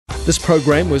This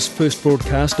program was first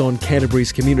broadcast on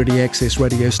Canterbury's community access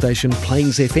radio station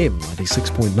Plains FM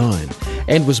 96.9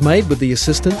 and was made with the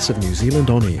assistance of New Zealand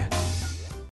On Air.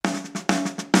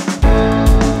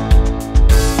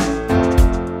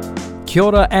 Kia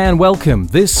ora and welcome.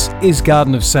 This is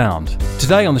Garden of Sound.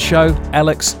 Today on the show,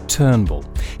 Alex Turnbull.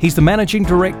 He's the Managing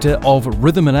Director of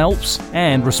Rhythm and Alps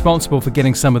and responsible for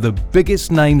getting some of the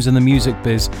biggest names in the music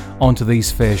biz onto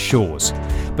these fair shores.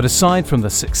 But aside from the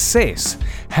success,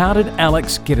 how did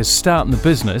Alex get his start in the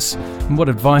business, and what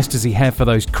advice does he have for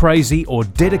those crazy or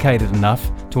dedicated enough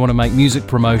to want to make music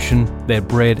promotion their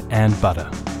bread and butter?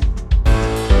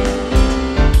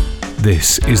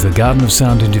 This is the Garden of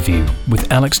Sound interview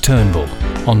with Alex Turnbull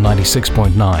on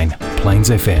 96.9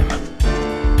 Plains FM.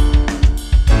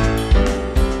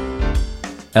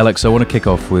 Alex, I want to kick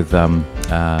off with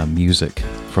music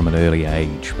from an early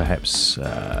age, perhaps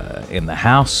in the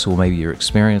house, or maybe your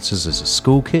experiences as a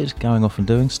school kid going off and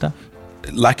doing stuff.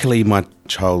 Luckily, my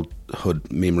childhood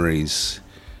memories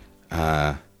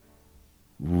are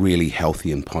really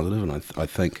healthy and positive, and I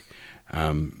think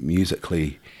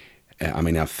musically,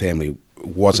 our family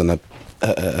wasn't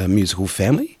a musical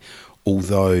family,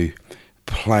 although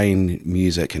playing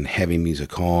music and having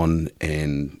music on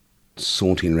and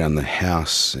sauntering around the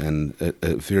house and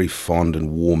very fond and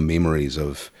warm memories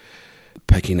of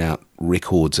picking out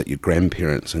records at your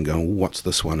grandparents and going, what's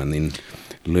this one? And then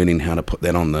learning how to put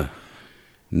that on the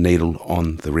needle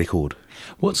on the record.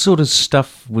 What sort of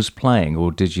stuff was playing,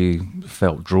 or did you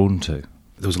felt drawn to?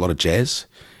 There was a lot of jazz,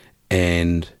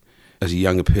 and as a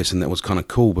younger person that was kind of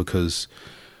cool because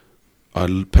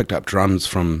I picked up drums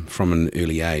from an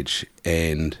early age,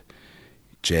 and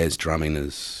jazz drumming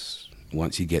is,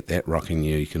 once you get that rocking,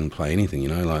 you can play anything,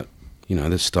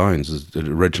 the Stones is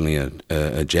originally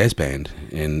a jazz band,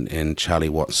 and Charlie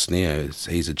Watts snare,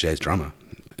 he's a jazz drummer.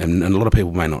 And a lot of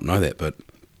people may not know that, but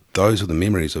those are the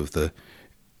memories of the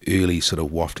early sort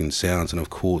of wafting sounds, and of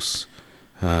course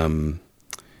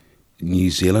New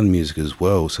Zealand music as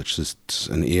well, such as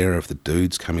an era of the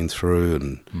Dudes coming through,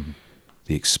 and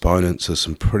the Exponents are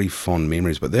some pretty fond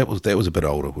memories. But that was a bit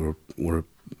older.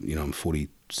 I'm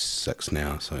 46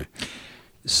 now, so.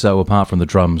 So apart from the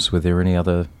drums, were there any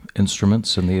other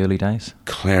instruments in the early days?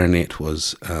 Clarinet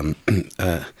was an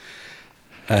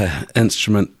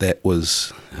instrument that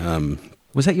was.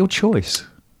 Was that your choice?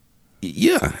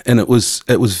 Yeah, and it was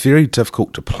very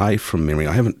difficult to play from memory.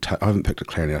 I haven't picked a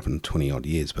clarinet up in 20 odd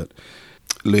years, but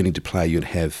learning to play, you'd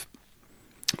have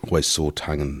always sore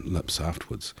tongue and lips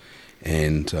afterwards.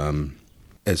 And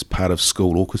as part of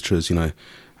school orchestras,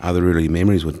 other early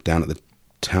memories were down at the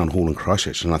town hall in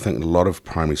Christchurch, and I think a lot of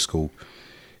primary school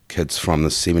kids from the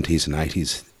 70s and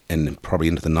 80s and probably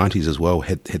into the 90s as well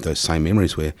had those same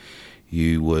memories where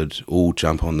you would all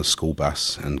jump on the school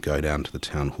bus and go down to the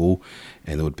town hall,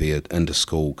 and there would be an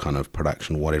inter-school kind of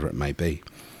production, whatever it may be.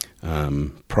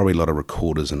 Probably a lot of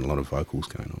recorders and a lot of vocals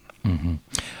going on. Mm-hmm.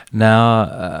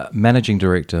 Now, Managing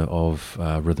Director of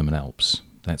Rhythm and Alps,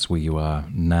 that's where you are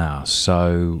now.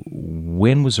 So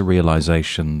when was the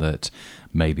realisation that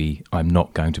maybe I'm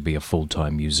not going to be a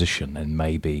full-time musician and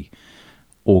maybe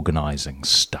organising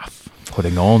stuff,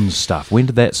 putting on stuff? When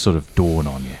did that sort of dawn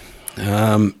on you?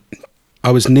 I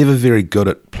was never very good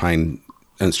at playing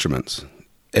instruments.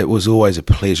 It was always a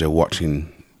pleasure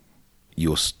watching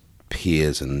your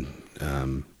peers and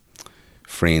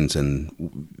friends and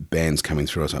bands coming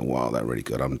through. I was like, wow, they're really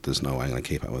good. There's no way I'm going to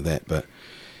keep up with that. But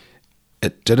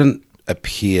it didn't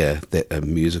appear that a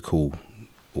musical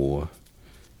or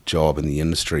job in the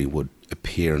industry would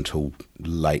appear until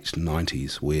late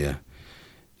 90s, where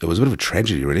it was a bit of a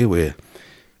tragedy, really, where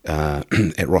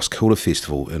at Roskilde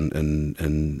Festival in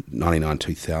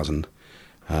 99-2000,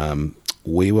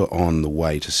 we were on the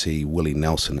way to see Willie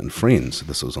Nelson and Friends.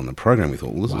 This was on the program. We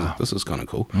thought, well, this is kind of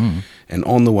cool. And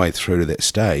on the way through to that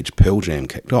stage, Pearl Jam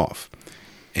kicked off,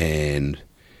 and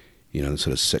sort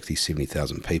of 60,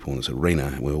 70,000 people in this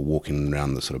arena. We were walking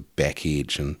around the sort of back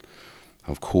edge, and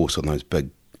of course on those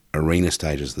big arena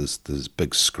stages there's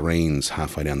big screens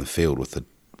halfway down the field with the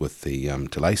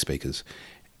delay speakers,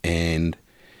 and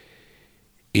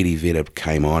Eddie Vedder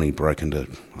came on. He broke into,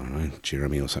 I don't know,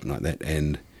 Jeremy or something like that,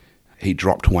 and he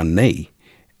dropped one knee,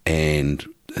 and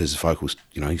his vocals,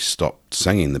 he stopped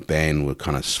singing. The band were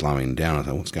kind of slowing down. I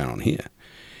thought, what's going on here?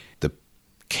 The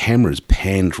cameras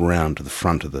panned round to the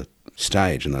front of the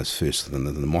stage in those first, in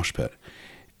the mosh pit,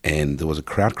 and there was a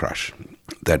crowd crush.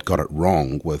 They'd got it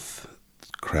wrong with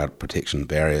crowd protection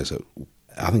barriers.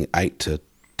 I think 8 to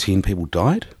 10 people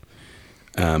died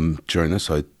during this,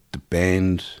 so the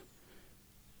band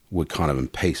were kind of in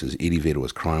pieces. Eddie Vedder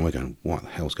was crying. We're going, what the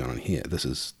hell's going on here? This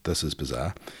is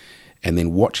bizarre. And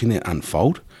then watching that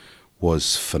unfold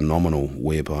was phenomenal,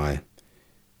 whereby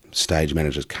stage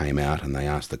managers came out and they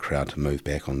asked the crowd to move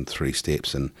back on 3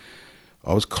 steps, and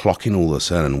I was clocking all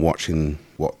this in and watching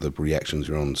what the reactions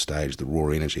were on stage, the raw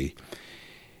energy.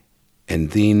 And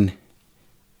then,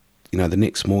 the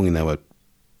next morning they were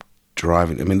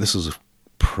driving. I mean, this is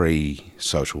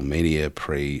pre-social media,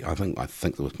 I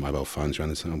think there was mobile phones around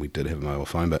this time. We did have a mobile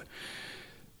phone, but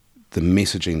the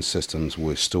messaging systems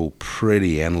were still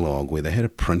pretty analog, where they had a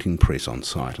printing press on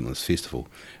site on this festival,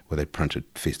 where they printed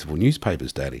festival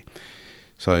newspapers daily.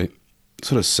 So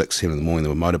sort of 6, 7 in the morning,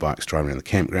 there were motorbikes driving around the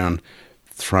campground,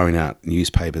 throwing out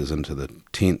newspapers into the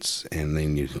tents, and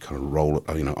then you kind of roll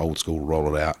it, old school,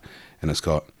 roll it out, and it's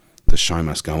got, the show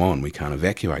must go on, we can't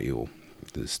evacuate you all.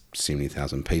 There's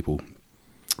 70,000 people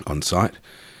on site.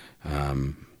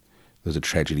 There's a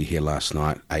tragedy here last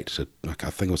night, I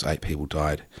think it was 8 people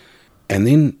died. And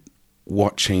then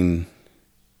watching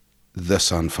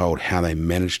this unfold, how they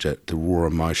managed it, the raw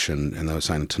emotion, and they were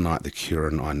saying tonight The Cure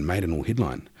and Iron Maiden will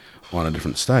headline on a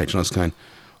different stage. And I was going,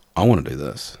 I want to do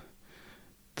this.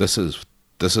 This is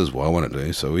what I want to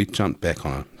do. So we jumped back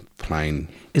on a plane.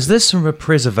 Is this from a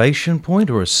preservation point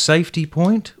or a safety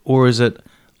point, or is it,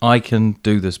 I can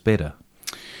do this better?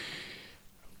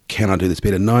 Can I do this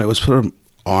better? No, it was sort of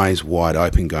eyes wide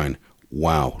open going,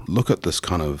 wow, look at this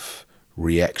kind of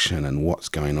reaction and what's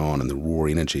going on and the raw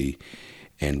energy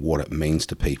and what it means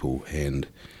to people. And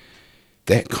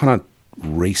that kind of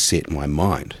reset my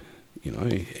mind,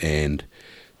 and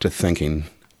to thinking,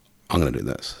 I'm going to do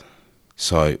this.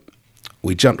 So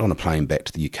we jumped on a plane back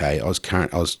to the UK. I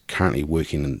was currently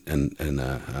working in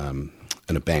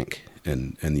a bank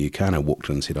in the UK, and I walked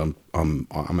in and said,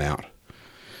 I'm out.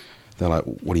 They're like,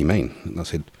 what do you mean? And I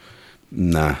said,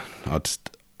 nah,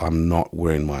 I'm not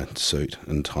wearing my suit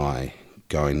and tie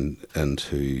going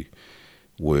into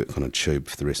work on a tube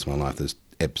for the rest of my life. There's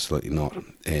absolutely not.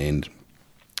 And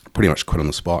pretty much quit on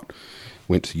the spot.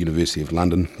 Went to the University of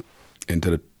London and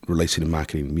did a releasing and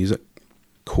marketing and music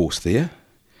course there,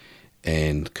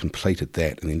 and completed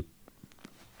that, and then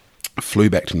flew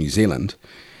back to New Zealand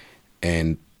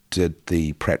and did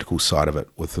the practical side of it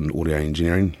with an audio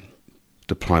engineering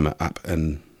diploma up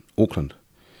in Auckland.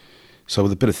 So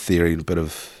with a bit of theory and a bit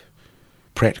of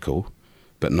practical,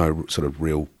 but no sort of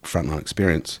real frontline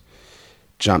experience,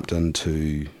 jumped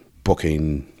into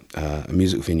booking a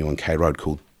music venue on K Road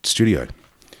called Studio.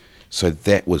 So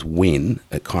that was when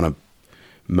it kind of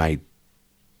made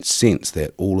sense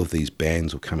that all of these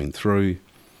bands were coming through,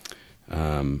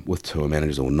 with tour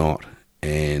managers or not,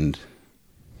 and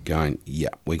going, yeah,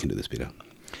 we can do this better.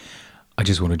 I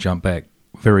just want to jump back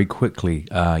very quickly.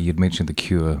 You'd mentioned The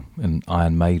Cure and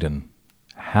Iron Maiden.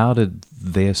 How did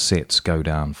their sets go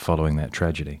down following that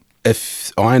tragedy?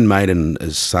 If Iron Maiden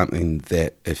is something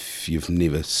that, if you've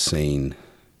never seen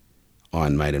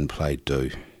Iron Maiden play,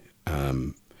 do.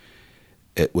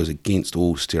 It was against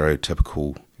all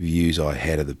stereotypical views I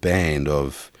had of the band,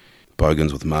 of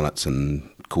bogans with mullets and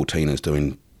Cortinas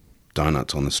doing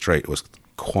donuts on the street. It was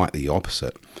quite the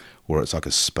opposite, where it's like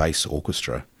a space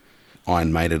orchestra.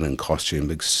 Iron Maiden in costume,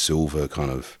 big silver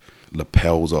kind of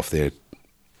lapels off their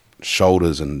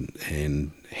shoulders,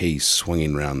 and he's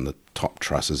swinging around the top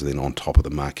trusses, and then on top of the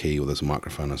marquee with his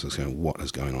microphone. I was just going, what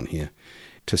is going on here?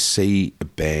 To see a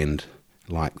band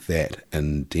like that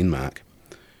in Denmark,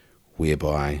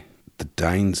 whereby the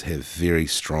Danes have very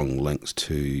strong links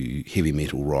to heavy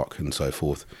metal rock and so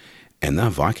forth, and they're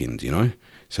Vikings,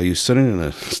 So you're standing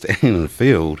in a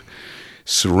field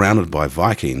surrounded by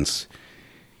Vikings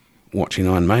watching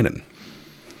Iron Maiden.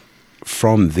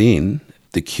 From then,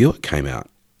 The Cure came out.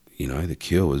 The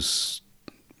Cure was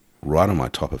right on my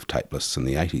top of tape lists in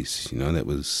the 80s. That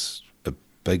was a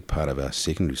big part of our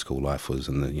secondary school life, was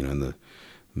in the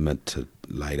mid to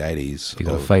late 80s. You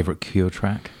got a favourite Cure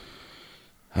track?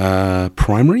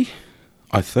 Primary,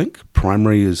 I think.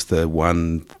 Primary is the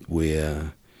one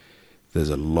where there's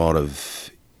a lot of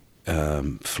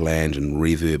flange and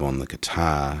reverb on the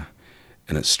guitar,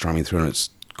 and it's strumming through, and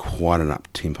it's quite an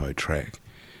up-tempo track.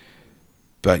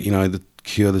 But, The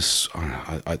Cure,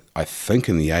 I think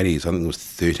in the 80s, I think there was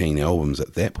 13 albums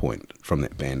at that point from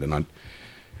that band,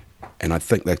 and I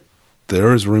think that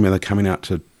there is rumour they're coming out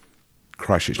to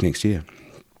Christchurch next year.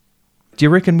 Do you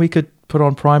reckon we could put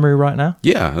on Primary right now?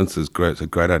 Yeah, it's a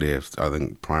great idea. I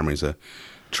think Primary's a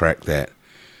track that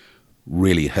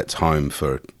really hits home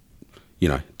for,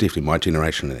 definitely my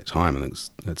generation at that time. I think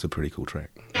it's a pretty cool track.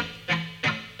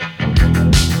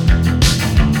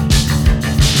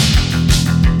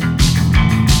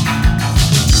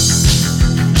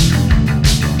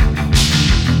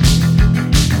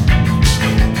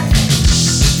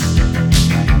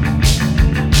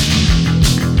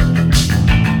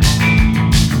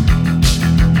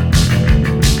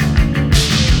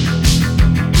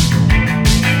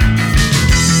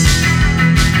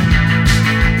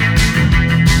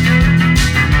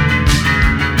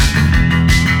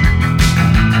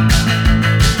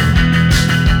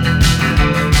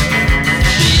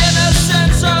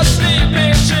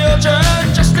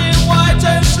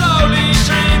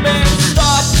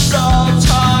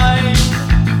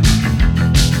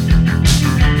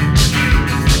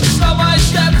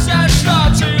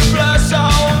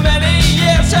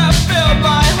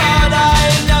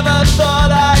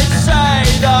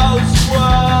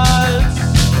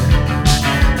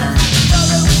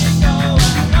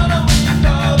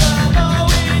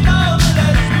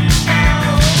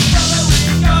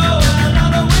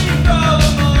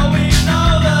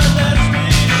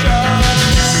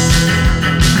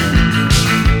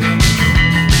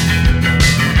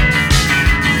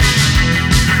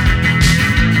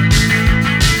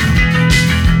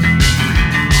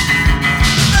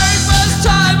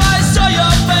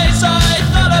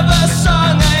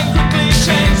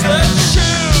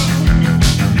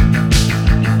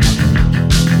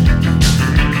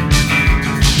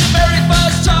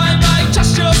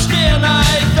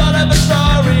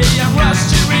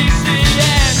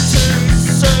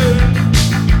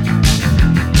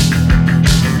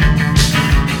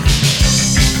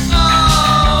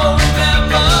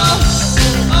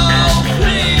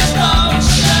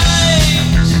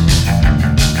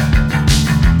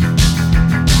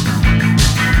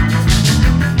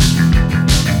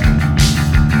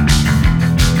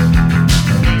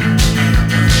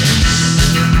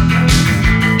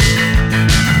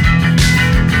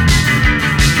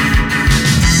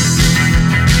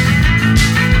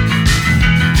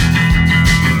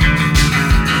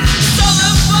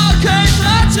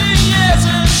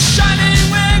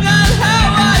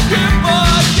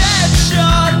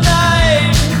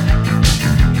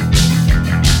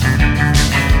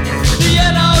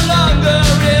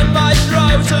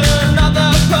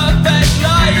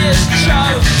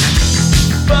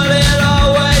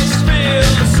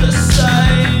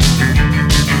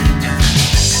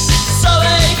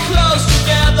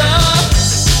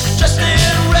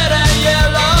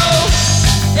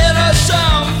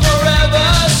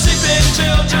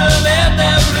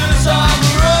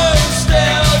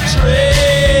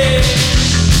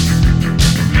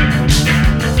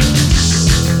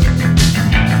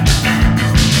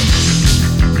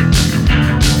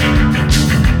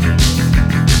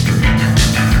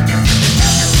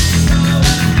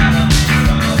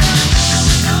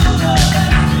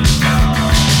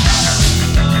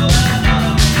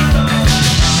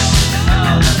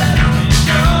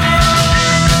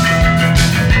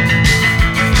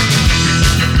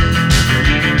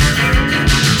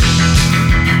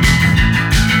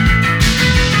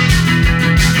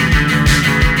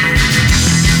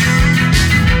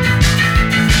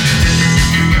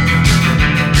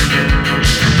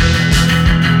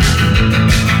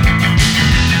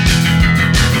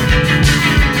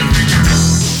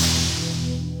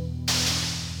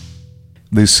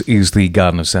 This is the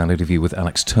Garden of Sound interview with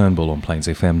Alex Turnbull on Plains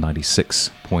FM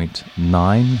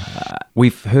 96.9.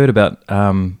 We've heard about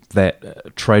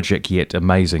that tragic yet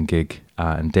amazing gig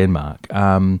in Denmark,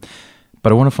 but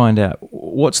I want to find out,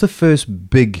 what's the first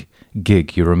big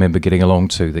gig you remember getting along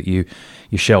to that you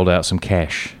shelled out some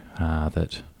cash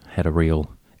that had a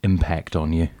real impact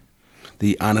on you?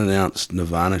 The unannounced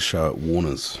Nirvana show at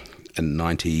Warner's in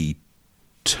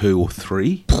 92 or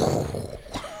 3.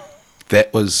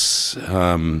 That was,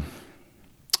 I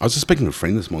was just speaking to a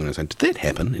friend this morning and I was saying, did that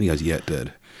happen? And he goes, yeah, it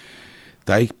did.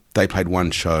 They played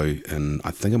one show in,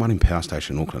 I think it might have been Power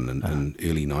Station Auckland in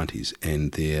early 90s,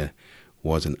 and there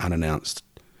was an unannounced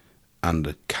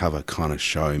undercover kind of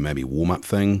show, maybe warm-up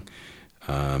thing.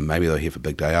 Maybe they were here for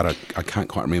Big Day Out. I can't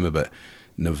quite remember, but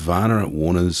Nirvana at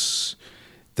Warner's,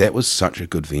 that was such a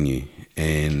good venue.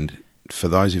 And for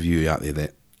those of you out there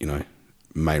that,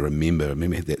 may remember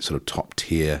it had that sort of top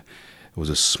tier. It was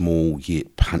a small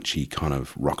yet punchy kind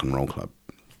of rock and roll club.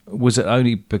 Was it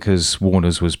only because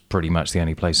Warner's was pretty much the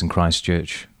only place in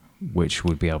Christchurch which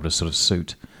would be able to sort of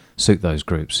suit those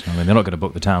groups? I mean, they're not going to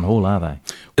book the town hall, are they?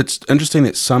 It's interesting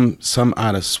that some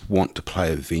artists want to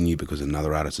play a venue because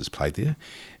another artist has played there.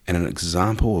 And an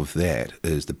example of that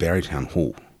is the Barrytown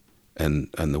Hall in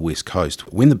the West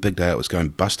Coast. When the Big Day Out was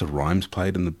going, Busta Rhymes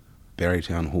played in the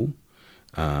Barrytown Hall.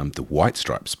 The White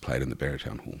Stripes played in the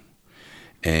Barrytown Hall.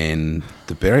 And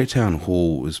the Barrytown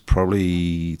Hall was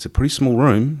it's a pretty small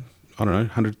room, I don't know,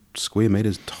 100 square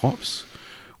metres tops,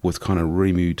 with kind of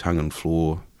Remu tongue and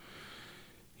floor.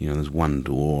 There's one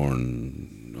door,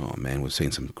 and, oh man, we've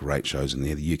seen some great shows in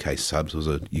there. The UK Subs was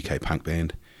a UK punk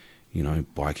band.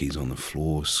 Bikies on the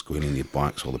floor, squealing their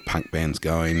bikes while the punk band's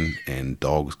going, and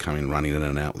dogs coming running in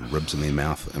and out with ribs in their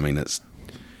mouth. I mean, it's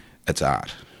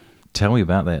art. Tell me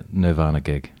about that Nirvana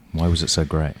gig. Why was it so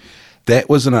great? That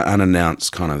was an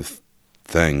unannounced kind of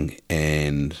thing,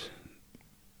 and,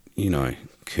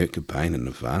 Kurt Cobain and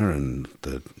Nirvana in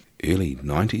the early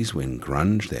 90s when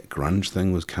that grunge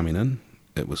thing was coming in,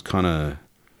 it was a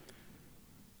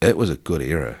good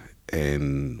era,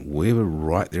 and we were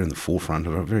right there in the forefront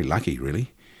of it. Very lucky,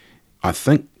 really. I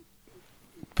think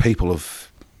people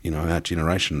of, our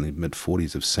generation, the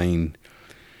mid-40s, have seen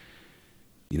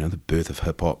the birth of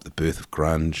hip-hop, the birth of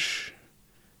grunge,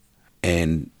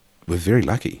 and we're very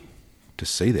lucky to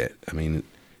see that. I mean,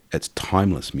 it's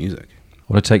timeless music. I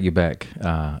want to take you back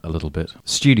a little bit.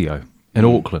 Studio in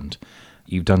Auckland,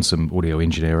 you've done some audio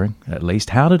engineering, at least.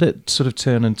 How did it sort of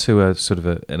turn into a sort of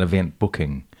an event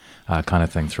booking kind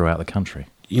of thing throughout the country?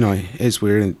 As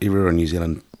everywhere in New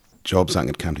Zealand, jobs aren't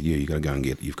going to come to you. You've got to go and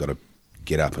you've got to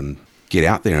get up and get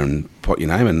out there and put your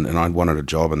name in. And I wanted a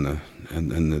job in the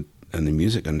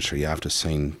music industry after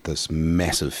seeing this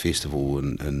massive festival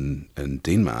in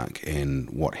Denmark and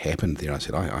what happened there. I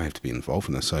said, I have to be involved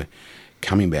in this. So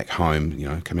coming back home,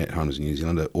 coming back home as a New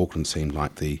Zealander, Auckland seemed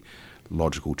like the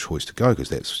logical choice to go, because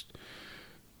that's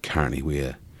currently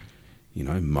where,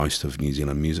 most of New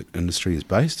Zealand music industry is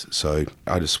based. So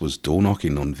I just was door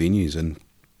knocking on venues, and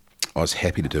I was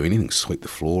happy to do anything, sweep the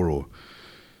floor or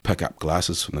pick up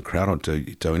glasses from the crowd. I'd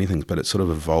do anything, but it sort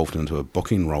of evolved into a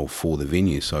booking role for the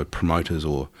venue. So promoters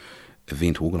or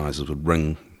event organisers would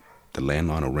ring the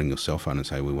landline or ring your cell phone and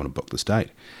say, we want to book this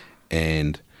date.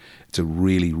 And it's a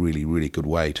really, really, really good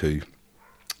way to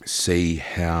see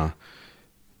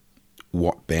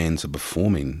what bands are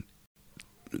performing.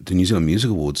 The New Zealand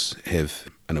Music Awards have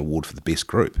an award for the best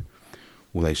group.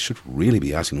 Well, they should really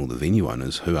be asking all the venue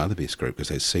owners who are the best group, because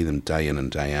they see them day in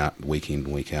and day out, week in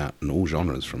and week out, in all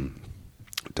genres, from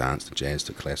dance to jazz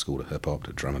to classical to hip-hop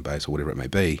to drum and bass or whatever it may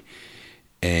be.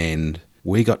 And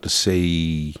we got to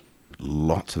see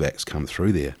lots of acts come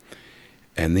through there.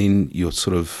 And then you'll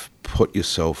sort of put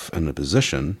yourself in a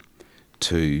position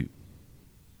to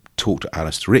talk to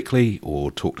artists directly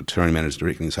or talk to touring managers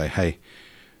directly and say, hey,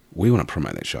 we want to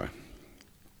promote that show.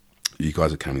 You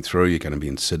guys are coming through, you're going to be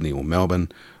in Sydney or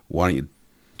Melbourne, why don't you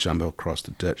jump across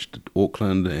the ditch to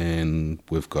Auckland, and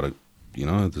we've got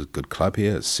there's a good club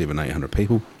here, it's 700-800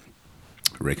 people,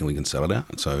 I reckon we can sell it out.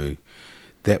 And so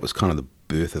that was kind of the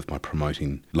birth of my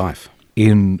promoting life.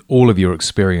 In all of your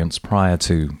experience prior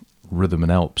to Rhythm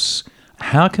and Alps,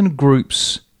 how can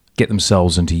groups get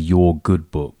themselves into your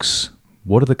good books?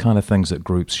 What are the kind of things that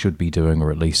groups should be doing, or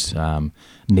at least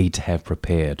need to have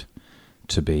prepared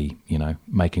to be,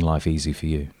 making life easy for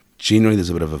you? Generally, there's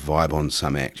a bit of a vibe on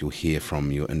some act. You'll hear from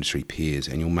your industry peers,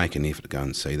 and you'll make an effort to go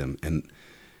and see them. And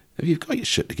if you've got your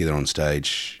shit together on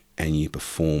stage and you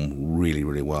perform really,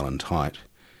 really well and tight,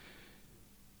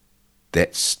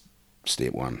 that's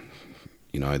step one.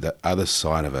 The other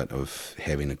side of it, of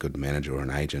having a good manager or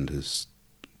an agent, is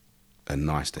a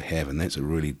nice to have, and that's a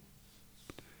really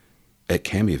it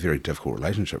can be a very difficult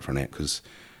relationship for an act, because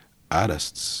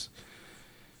artists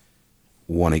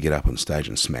want to get up on stage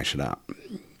and smash it up,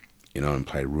 and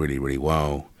play really, really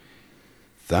well.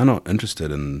 They're not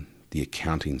interested in the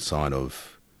accounting side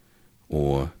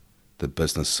or the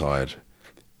business side,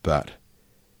 but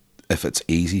if it's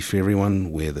easy for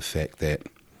everyone, where the fact that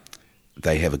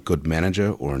they have a good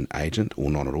manager or an agent, or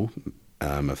not at all,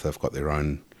 if they've got their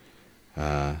own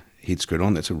head screwed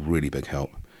on, that's a really big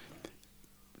help.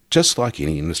 Just like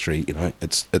any industry,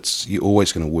 it's you're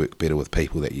always going to work better with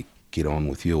people that you get on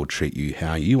with you or treat you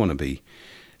how you want to be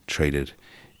treated.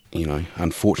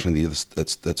 Unfortunately,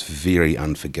 it's very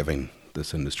unforgiving,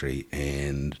 this industry,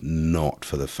 and not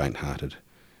for the faint-hearted.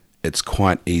 It's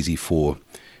quite easy for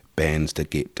bands to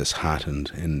get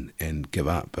disheartened and give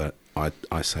up, but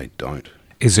I say don't.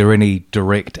 Is there any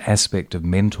direct aspect of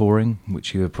mentoring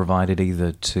which you have provided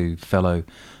either to fellow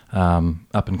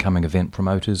up-and-coming event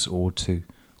promoters or to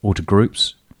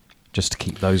groups, just to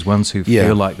keep those ones who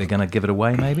feel like they're going to give it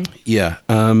away, maybe? Yeah.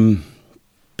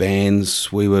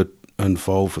 Bands, we were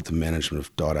involved with the management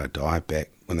of Die Die Die back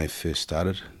when they first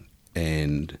started,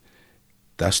 and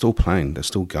they're still playing, they're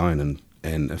still going,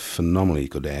 and a phenomenally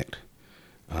good act.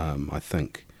 I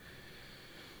think,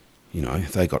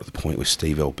 they got to the point where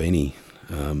Steve Albini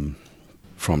from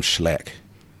Schlack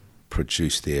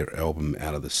produced their album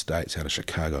out of the States, out of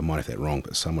Chicago. I might have that wrong,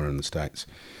 but somewhere in the States.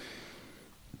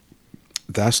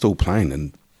 They're still playing,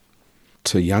 and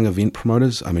to young event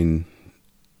promoters, I mean,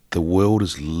 the world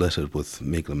is littered with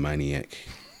megalomaniac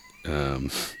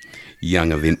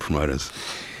young event promoters.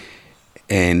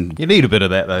 And you need a bit of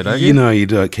that, though, don't you? You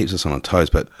do. It keeps us on our toes,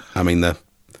 but, I mean, they're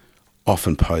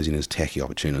often posing as tacky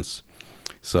opportunists.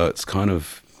 So it's kind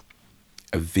of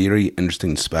a very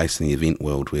interesting space in the event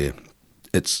world where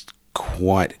it's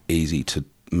quite easy to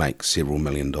make several $1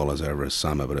 million over a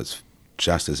summer, but it's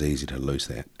just as easy to lose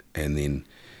that. And then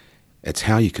it's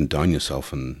how you condone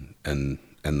yourself in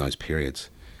those periods,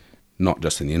 not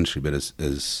just in the industry, but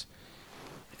as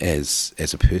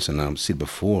a person. I've said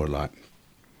before, like,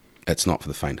 it's not for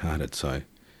the faint-hearted. So,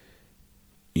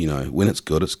 when it's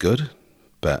good,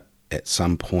 but at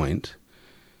some point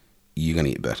you're going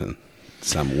to get bitten,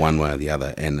 one way or the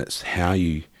other, and it's how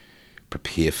you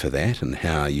prepare for that and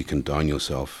how you condone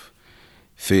yourself,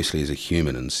 firstly as a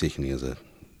human and secondly as a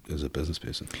business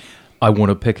person. I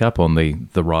want to pick up on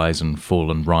the rise and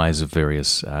fall and rise of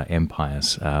various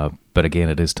empires, but again,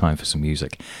 it is time for some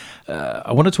music.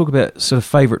 I want to talk about sort of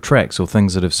favourite tracks or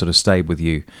things that have sort of stayed with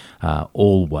you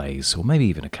always, or maybe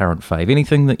even a current fave.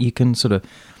 Anything that you can sort of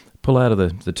pull out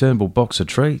of the Turnbull box of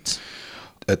treats?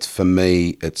 For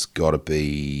me, it's got to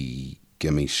be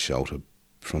Gimme Shelter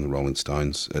from the Rolling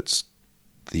Stones. It's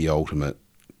the ultimate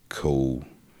cool,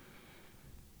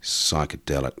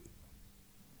 psychedelic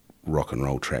rock and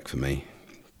roll track for me.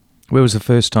 Where was the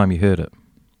first time you heard it?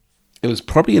 It was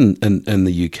probably in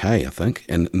the UK, I think,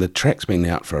 and the track's been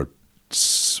out for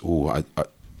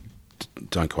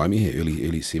don't quote me here,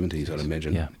 early 70s, I'd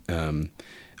imagine. Yeah.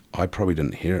 I probably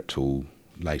didn't hear it till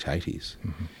late 80s.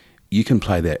 Mm-hmm. You can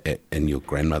play that in your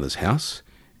grandmother's house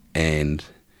and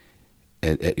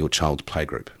at your child's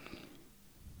playgroup.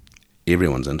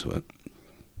 Everyone's into it.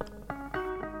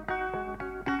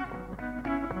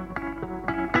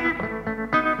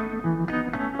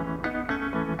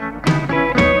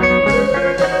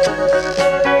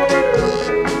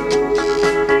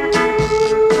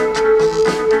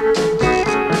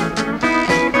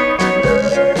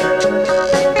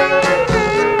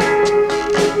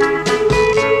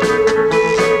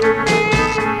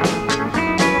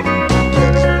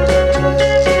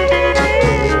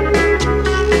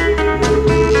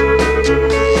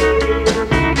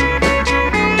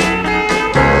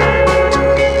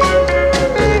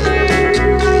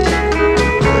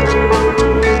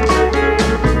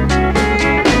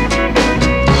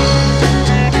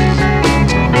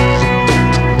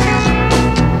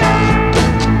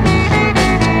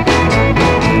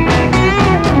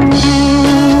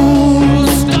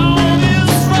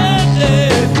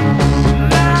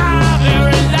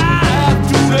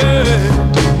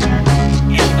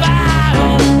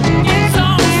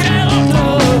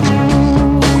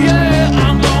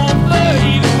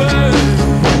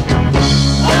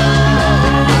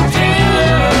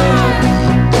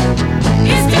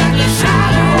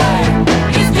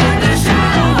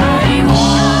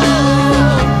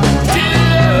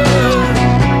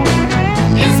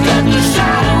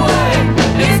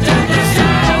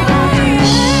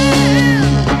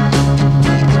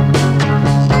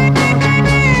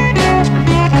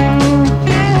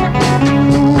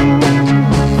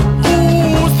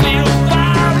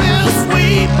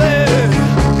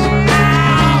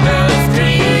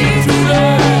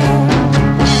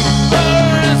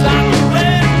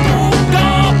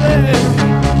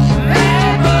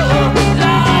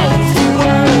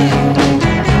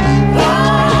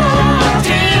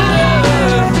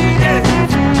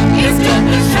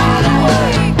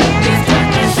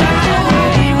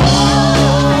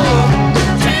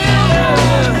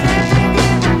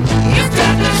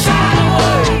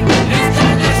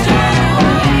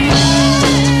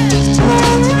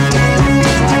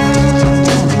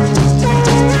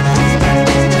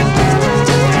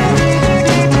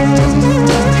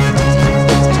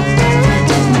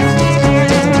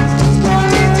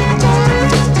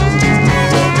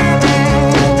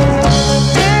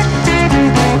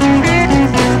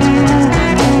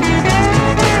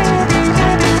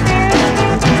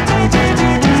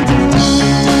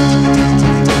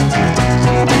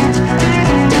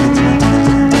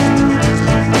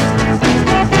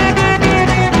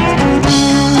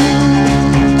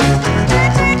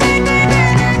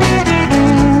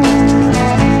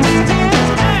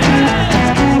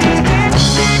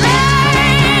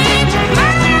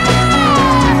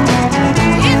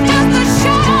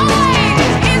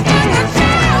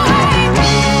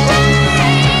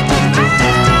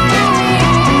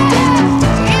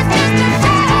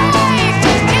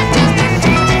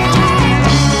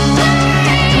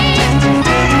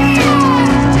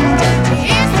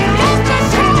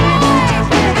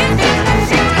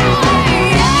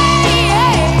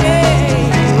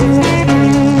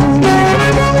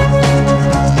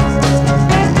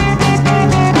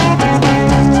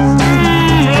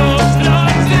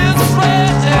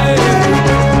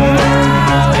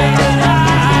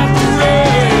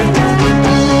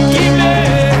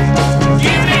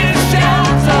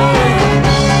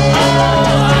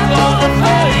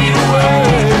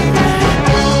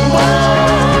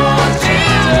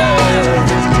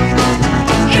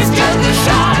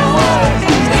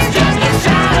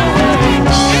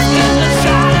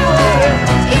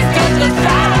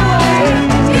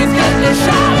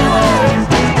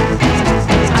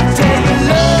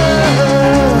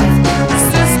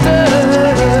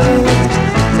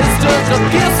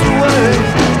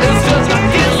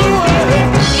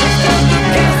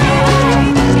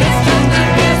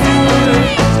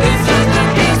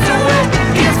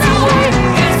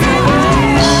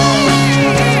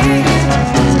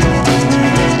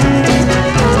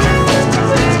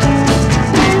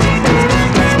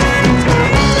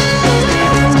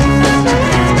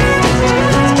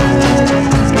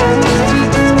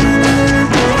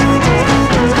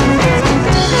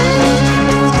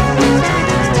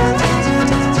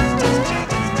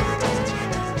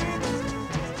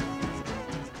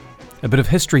 bit of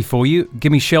history for you.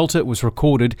 Gimme Shelter was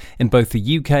recorded in both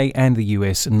the UK and the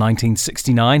US in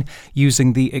 1969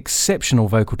 using the exceptional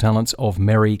vocal talents of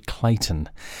Merry Clayton.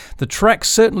 The track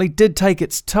certainly did take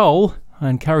its toll. I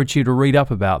encourage you to read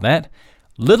up about that.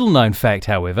 Little known fact,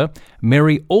 however,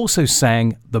 Merry also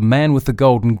sang the Man with the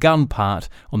Golden Gun part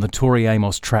on the Tori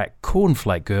Amos track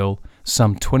Cornflake Girl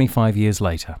some 25 years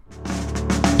later.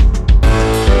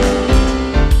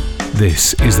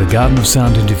 This is the Garden of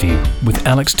Sound interview with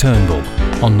Alex Turnbull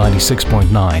on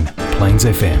 96.9 Plains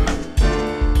FM.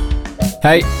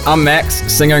 Hey, I'm Max,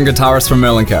 singer and guitarist from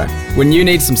Merlin Co. When you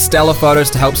need some stellar photos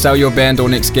to help sell your band or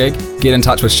next gig, get in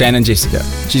touch with Shannon Jessica.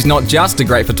 She's not just a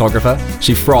great photographer,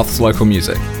 she froths local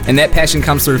music. And that passion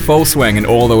comes through full swing in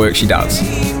all the work she does.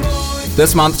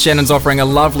 This month, Shannon's offering a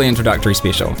lovely introductory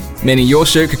special, meaning your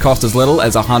shoot could cost as little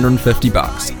as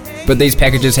 $150. But these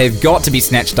packages have got to be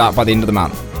snatched up by the end of the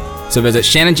month. So visit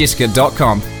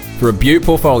shannonjessica.com for a beaut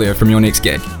portfolio from your next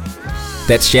gig.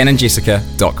 That's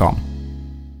shannonjessica.com.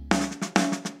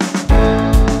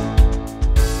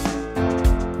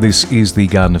 This is the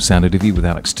Garden of Sound interview with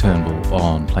Alex Turnbull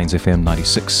on Plains FM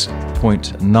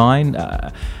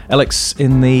 96.9. Alex,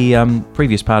 in the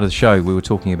previous part of the show, we were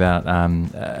talking about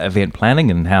event planning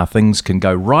and how things can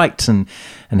go right and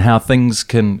how things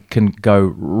can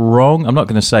go wrong. I'm not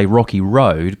going to say rocky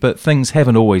road, but things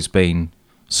haven't always been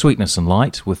sweetness and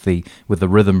light with the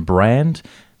Rhythm brand.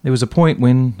 There was a point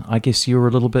when I guess you were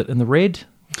a little bit in the red.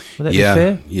 Would that be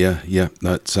fair? Yeah.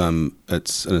 No, it's an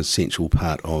essential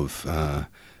part of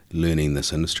learning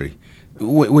this industry.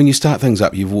 When you start things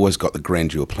up, you've always got the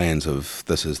grandeur plans of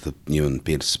this is the new and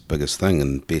biggest thing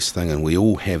and best thing, and we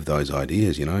all have those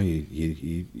ideas. You know,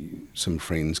 you some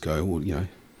friends go, well, you know,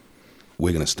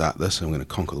 we're going to start this and we're going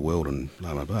to conquer the world and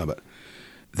blah blah blah. But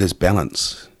there's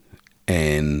balance,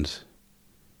 and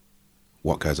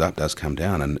what goes up does come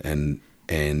down, and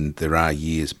there are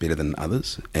years better than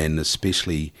others, and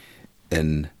especially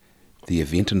in the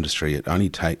event industry, it only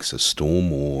takes a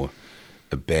storm or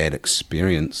a bad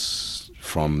experience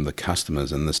from the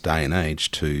customers in this day and age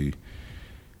to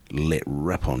let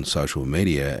rip on social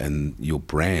media, and your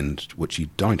brand, which you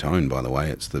don't own, by the way,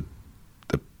 it's the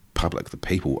public, the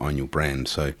people own your brand.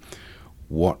 So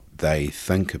what they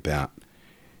think about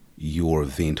your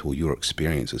event or your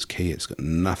experience is key. It's got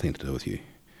nothing to do with you.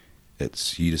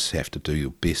 You just have to do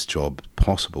your best job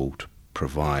possible to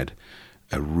provide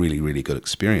a really, really good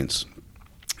experience.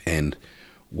 And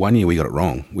one year we got it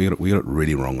wrong. We got it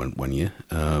really wrong one year.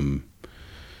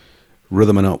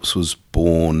 Rhythm and Alps was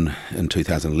born in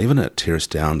 2011 at Terrace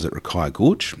Downs at Rakaia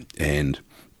Gorge, and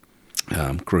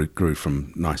grew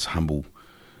from nice humble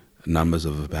numbers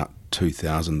of about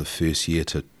 2,000 the first year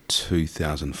to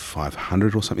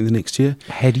 2,500 or something the next year.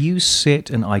 Had you set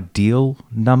an ideal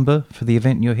number for the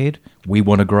event in your head? We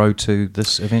want to grow to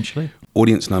this eventually?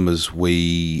 Audience numbers,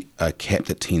 we are capped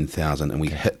at 10,000, and we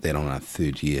hit that on our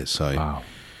third year. So wow.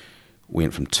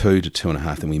 Went from 2 to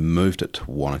 2.5, then we moved it to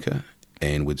Wanaka,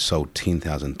 and we'd sold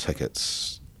 10,000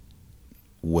 tickets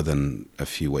within a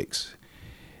few weeks.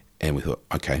 And we thought,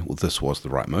 okay, well, this was the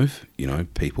right move. You know,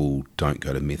 people don't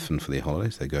go to Methven for their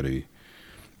holidays. They go to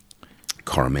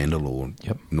Coromandel or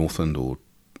Northland or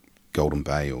Golden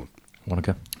Bay or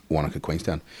Wanaka,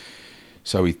 Queenstown.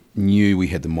 So we knew we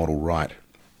had the model right.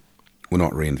 We're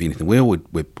not reinventing the wheel.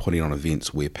 We're putting on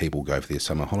events where people go for their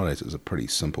summer holidays. It was a pretty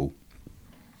simple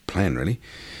plan, really.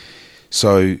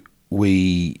 So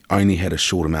we only had a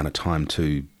short amount of time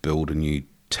to build a new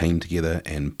team together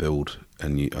and build a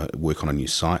new work on a new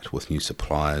site with new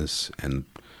suppliers, and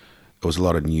it was a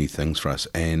lot of new things for us,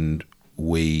 and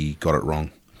we got it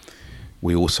wrong.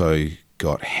 We also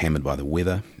got hammered by the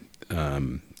weather.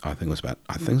 I think it was about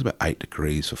 8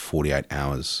 degrees for 48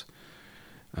 hours.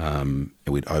 And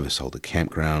we'd oversold the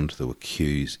campground. There were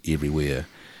queues everywhere.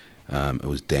 It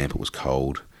was damp. It was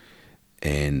cold,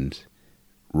 and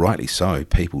rightly so.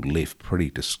 People left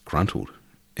pretty disgruntled,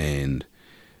 and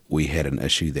we had an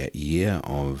issue that year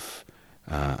of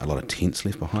a lot of tents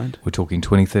left behind. We're talking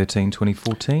 2013,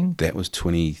 2014? That was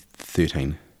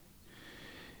 2013.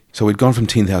 So we'd gone from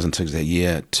 10,000 tickets that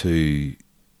year to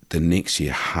the next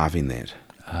year halving that.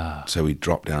 So we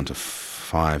dropped down to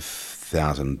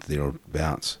 5,000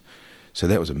 thereabouts. So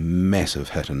that was a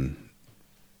massive hit in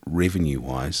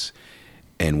revenue-wise,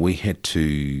 and we had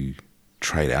to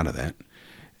trade out of that.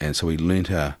 And so we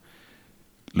learnt our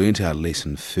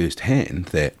lesson firsthand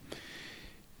that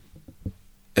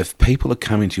if people are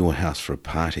coming to your house for a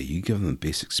party, you give them the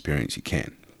best experience you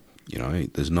can. You know,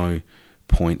 there's no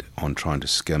point on trying to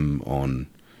skim on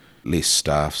less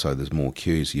staff so there's more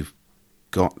queues. You've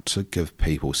got to give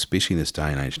people, especially in this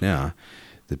day and age now,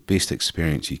 the best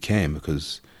experience you can,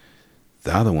 because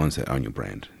they're the ones that own your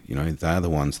brand. You know, they're the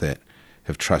ones that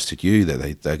have trusted you,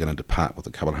 that they're going to depart with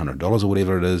a couple of $100 or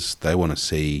whatever it is. They want to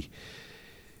see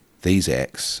these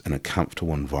acts in a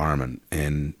comfortable environment.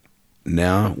 And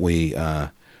now we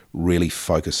are really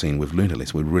focusing, we've learned a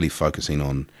lesson, we're really focusing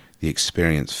on the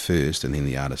experience first and then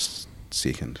the artist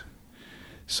second.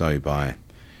 So by,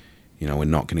 you know, we're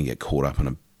not going to get caught up in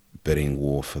a bidding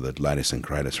war for the latest and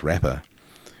greatest rapper,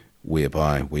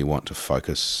 whereby we want to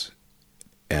focus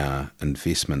our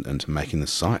investment into making the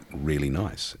site really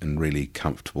nice and really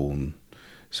comfortable. And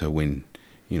so when,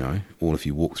 you know, all of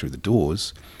you walk through the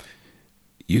doors,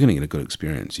 you're going to get a good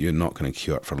experience. You're not going to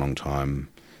queue up for a long time.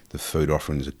 The food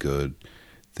offerings are good.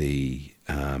 The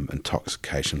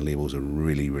intoxication levels are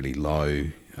really, really low.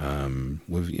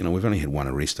 We've only had one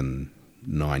arrest in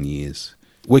 9 years.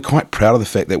 We're quite proud of the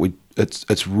fact that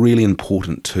it's really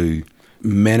important to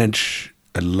manage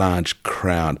a large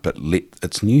crowd, but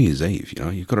it's New Year's Eve. You know,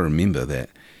 you've got to remember that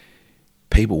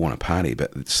people want to party,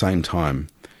 but at the same time,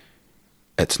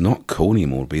 it's not cool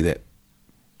anymore to be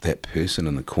that person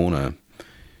in the corner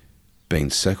being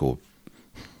sick or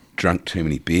drunk too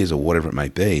many beers or whatever it may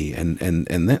be, and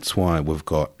that's why we've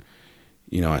got,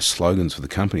 you know, our slogans for the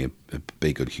company are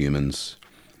be good humans,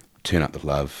 turn up the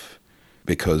love,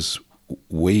 because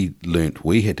we learnt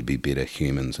we had to be better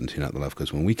humans and turn up the love,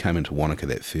 because when we came into Wanaka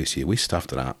that first year, we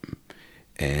stuffed it up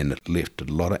and it left a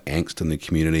lot of angst in the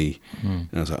community. And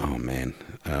I was like, oh man,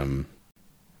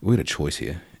 we had a choice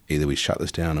here. Either we shut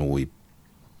this down or we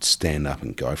stand up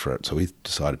and go for it. So we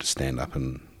decided to stand up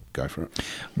and go for it.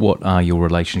 What are your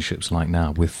relationships like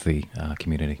now with the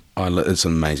community? It's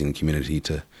an amazing community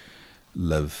to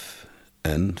live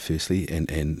in, firstly,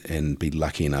 and be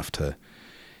lucky enough to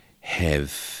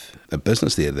have a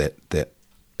business there that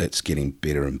it's getting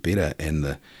better and better, and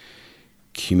the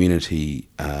community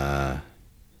are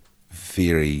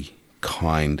very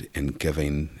kind and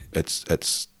giving.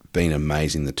 It's been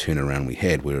amazing the turnaround we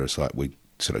had, where it's like we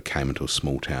sort of came into a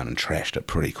small town and trashed it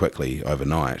pretty quickly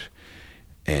overnight,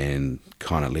 and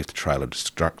kind of left a trail of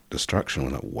destruction.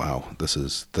 We're like, wow, this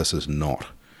is not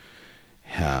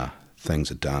how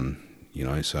things are done, you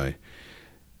know. So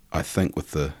I think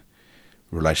with the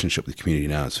relationship with the community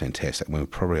now is fantastic. I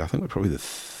think we're probably the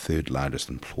third largest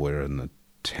employer in the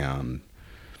town.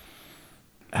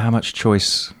 How much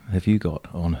choice have you got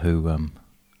on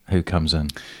who comes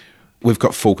in? We've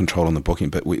got full control on the booking,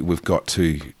 but we've got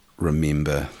to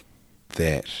remember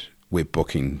that we're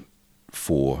booking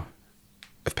for,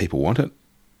 if people want it,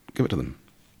 give it to them.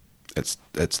 It's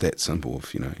that simple.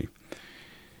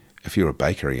 If you're a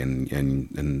bakery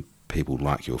and people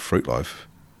like your fruit loaf,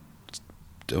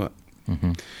 do it.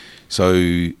 Mm-hmm. So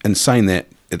in saying that,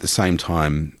 at the same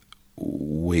time,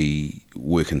 we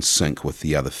work in sync with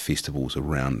the other festivals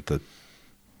around the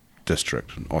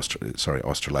district,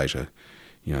 Australasia.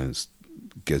 You know, there's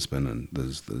Gisborne, and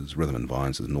there's Rhythm and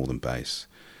Vines, there's Northern Base.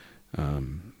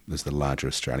 There's the larger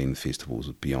Australian festivals,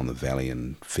 Beyond the Valley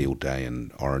and Field Day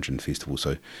and Origin Festival.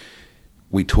 So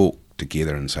we talk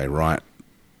together and say, right,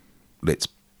 let's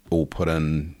all put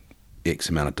in X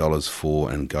amount of dollars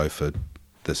for and go for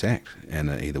this act, and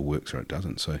it either works or it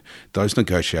doesn't. So those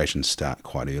negotiations start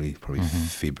quite early, probably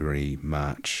February,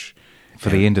 March. For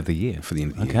the end of the year? For the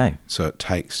end of the year. Okay. So it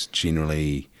takes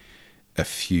generally a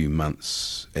few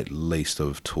months at least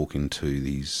of talking to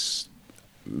these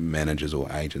managers or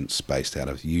agents based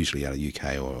usually out of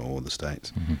UK or the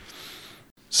States. Mm-hmm.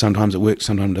 Sometimes it works,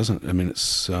 sometimes it doesn't. I mean,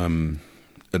 it's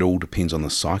it all depends on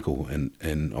the cycle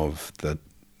and of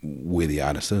where the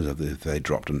artist is. If they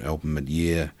dropped an album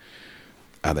mid-year,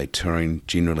 are they touring?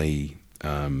 Generally,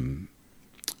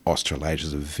 Australasia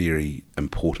is a very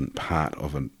important part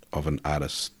of an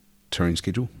artist's touring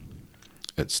schedule.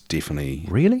 It's definitely...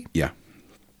 Really? Yeah.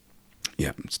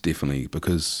 Yeah, it's definitely,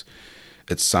 because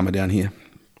it's summer down here.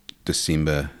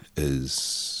 December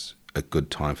is a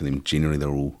good time for them. Generally, they're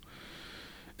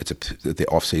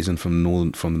off season from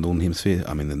the Northern Hemisphere.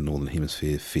 I mean, the Northern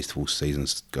Hemisphere festival season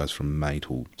goes from May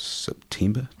till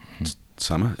September. Mm-hmm. It's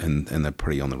summer, and they're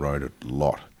pretty on the road a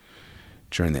lot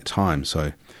during that time.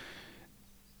 So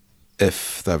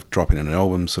if they're dropping an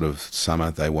album sort of summer,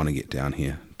 they want to get down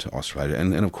here to Australia,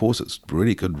 and of course it's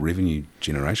really good revenue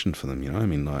generation for them. You know, I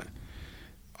mean, like,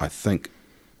 I think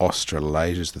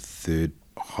Australasia is the third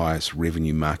highest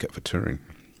revenue market for touring.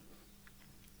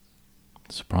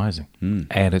 Surprising.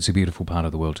 And it's a beautiful part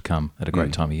of the world to come at a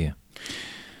great time of year.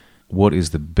 What is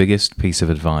the biggest piece of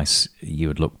advice you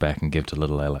would look back and give to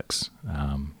little Alex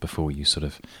before you sort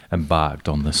of embarked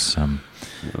on this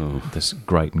this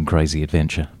great and crazy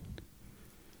adventure?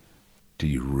 Do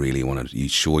you really want to? Are you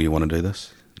sure you want to do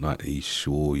this? Like, are you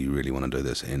sure you really want to do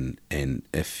this? And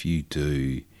if you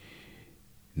do,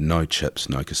 no chips,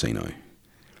 no casino.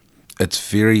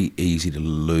 It's very easy to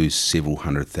lose several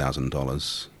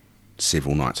 $100,000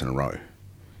 several nights in a row.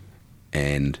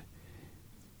 And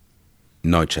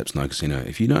no chips, no casino.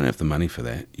 If you don't have the money for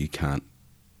that, you can't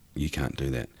do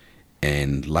that.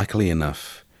 And luckily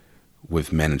enough,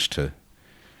 we've managed to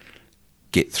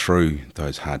get through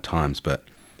those hard times, but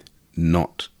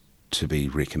not to be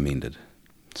recommended.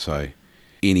 So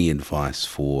any advice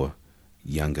for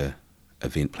younger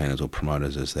event planners or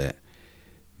promoters is that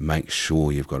make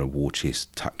sure you've got a war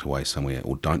chest tucked away somewhere,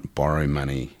 or don't borrow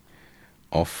money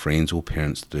off friends or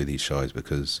parents to do these shows,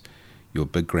 because your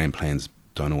big grand plans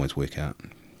don't always work out.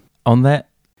 On that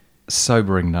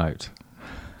sobering note,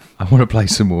 I want to play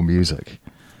some more music.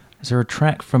 Is there a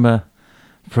track from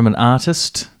an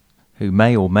artist who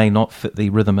may or may not fit the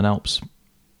Rhythm and Alps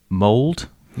mould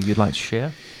you'd like to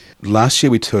share? Last year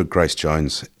we toured Grace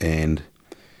Jones, and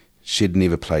she'd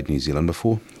never played New Zealand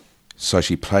before. So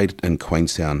she played in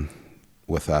Queenstown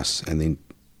with us, and then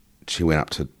she went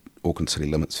up to Auckland City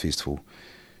Limits Festival.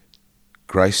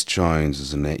 Grace Jones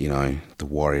is the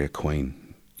warrior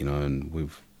queen,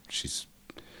 and she's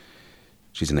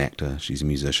an actor, she's a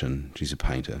musician, she's a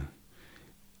painter.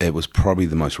 It was probably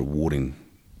the most rewarding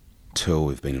tour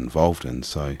we've been involved in.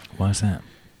 So why is that?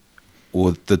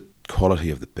 Or the quality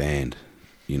of the band.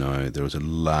 There was a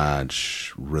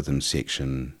large rhythm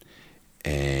section,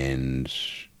 and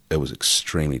it was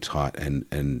extremely tight,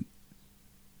 and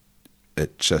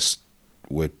it just,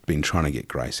 we've been trying to get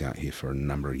Grace out here for a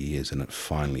number of years, and it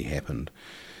finally happened.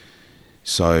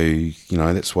 So,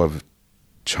 that's why I've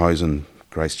chosen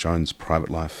Grace Jones' Private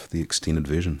Life, the extended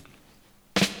version.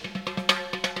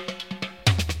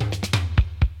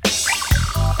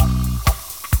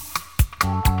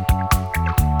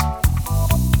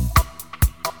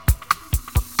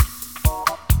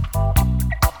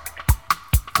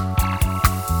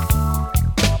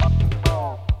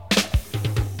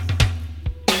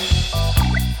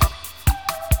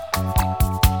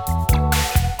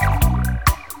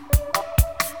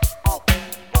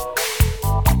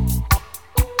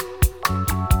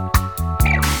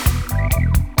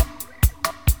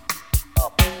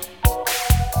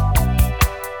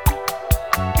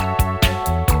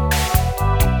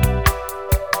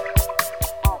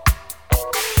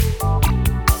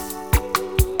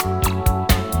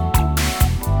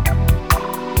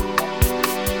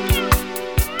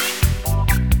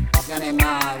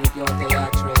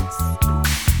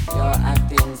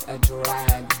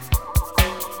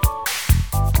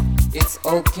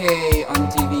 Okay on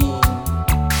TV,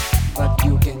 but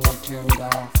you can get turned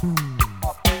off.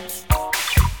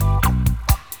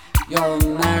 Your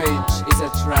marriage is a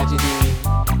tragedy,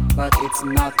 but it's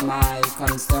not my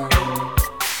concern.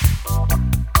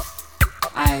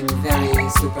 I'm very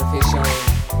superficial,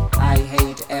 I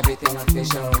hate everything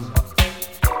official.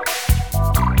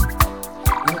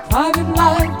 Your private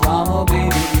life drama,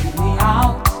 baby, leave me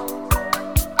out.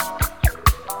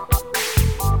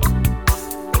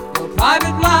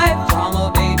 Private life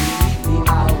drama, baby, leave me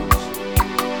out.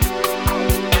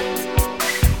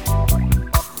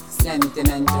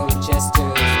 Sentimental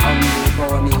gestures only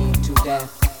bore me to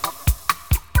death.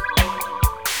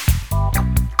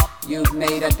 You've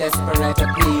made a desperate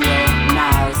appeal,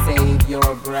 now save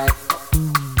your breath.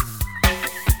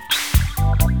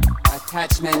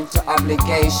 Attachment to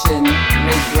obligation,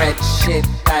 regret shit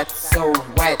that's so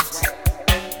wet.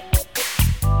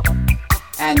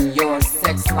 And your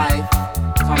sex life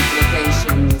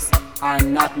complications are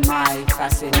not my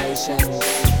fascination.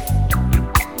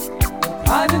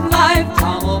 Private life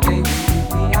drama, baby,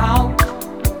 leave me out.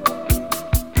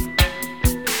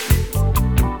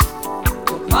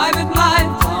 Private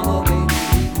life drama, baby,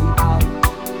 leave me out.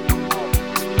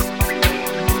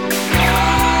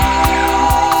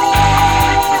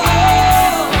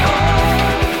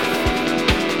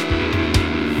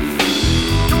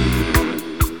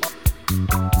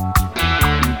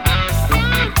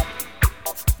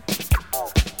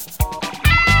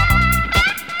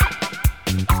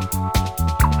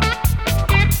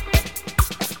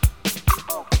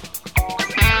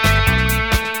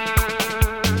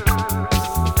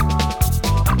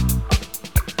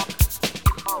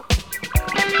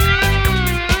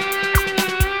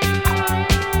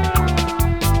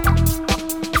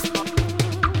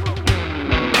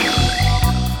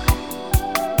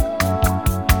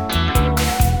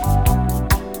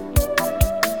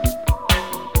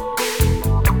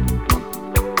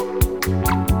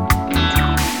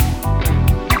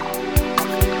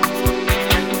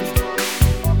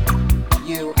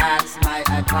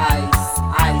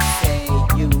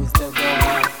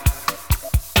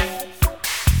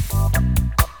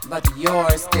 But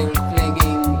you're still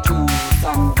clinging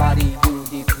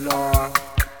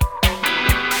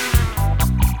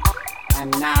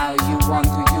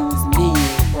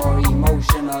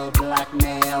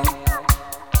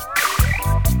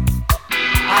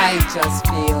just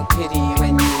feel pity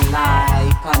when you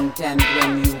lie, contempt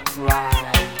when you cry.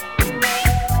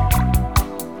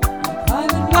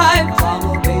 Private life,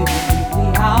 drama, baby, leave me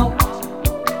out.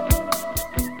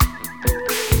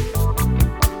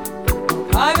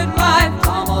 Private life,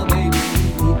 drama, baby,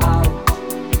 leave me out.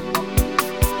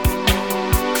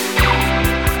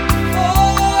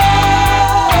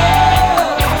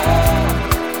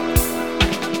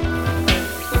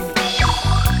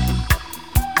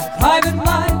 Private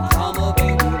life, drama,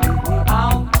 baby, leave me out. Private life, drama, baby, leave me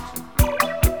out.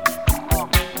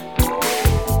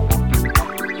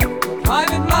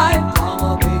 Private life,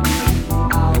 drama, baby,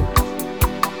 leave me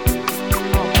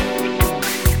out.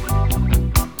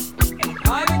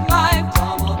 Private life,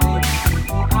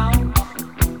 drama, baby, leave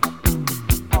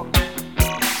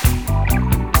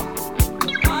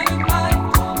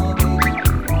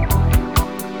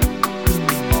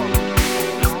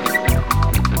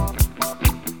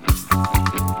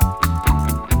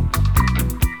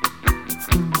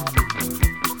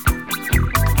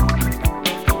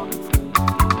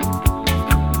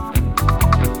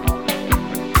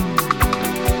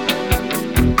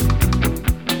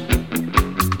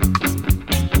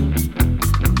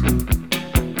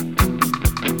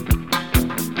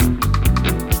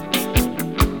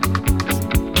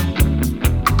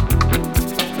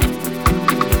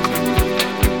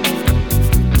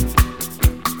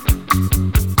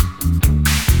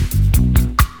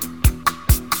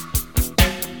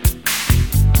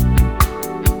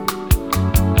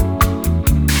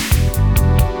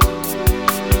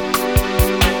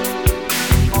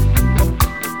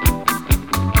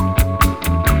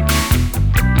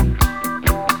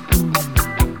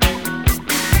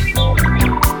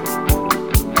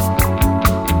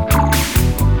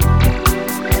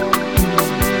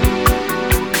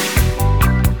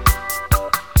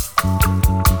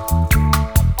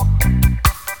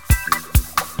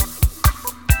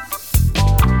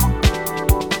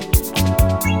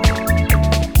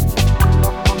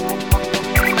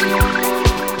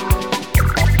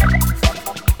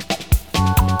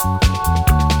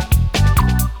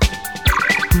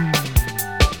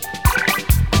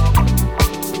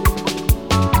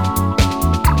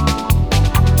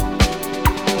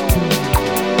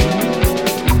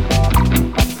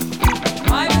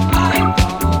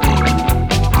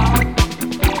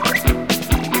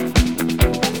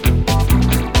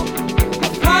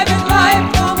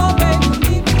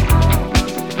out.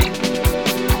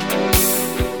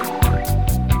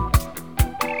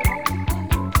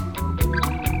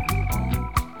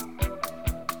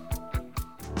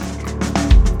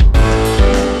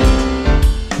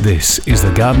 This is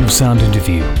the Garden of Sound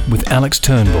interview with Alex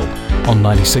Turnbull on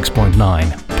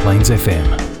 96.9 Plains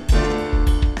FM.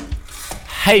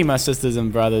 Hey my sisters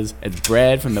and brothers, it's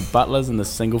Brad from the Butlers and the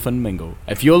Singlefin Mingle.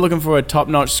 If you're looking for a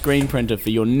top-notch screen printer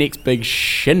for your next big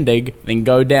shindig, then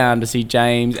go down to see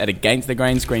James at Against the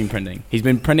Grain Screen Printing. He's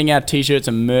been printing out t-shirts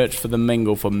and merch for the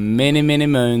Mingle for many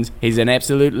moons. He's an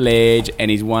absolute ledge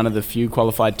and he's one of the few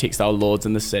qualified textile lords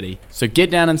in the city. So get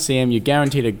down and see him, you're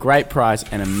guaranteed a great price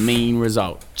and a mean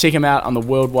result. Check him out on the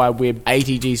World Wide Web,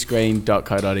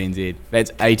 atgscreen.co.nz.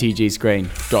 That's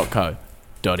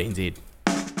atgscreen.co.nz.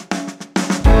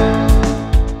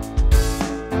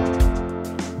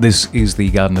 This is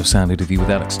the Garden of Sound interview with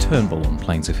Alex Turnbull on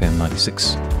Plains FM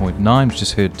 96.9. We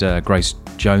just heard Grace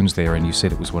Jones there, and you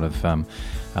said it was one of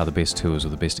the best tours or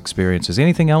the best experiences.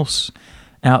 Anything else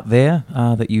out there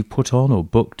that you put on or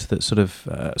booked that sort of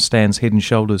stands head and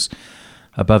shoulders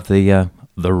above the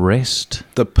rest?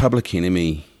 The Public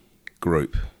Enemy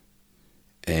group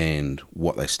and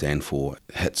what they stand for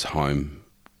hits home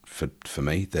for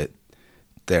me, that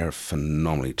they're a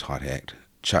phenomenally tight act.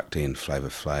 Chuck D and Flavor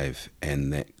Flav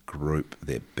and that group,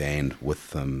 that band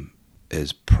with them,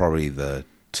 is probably the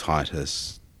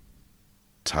tightest,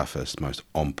 toughest, most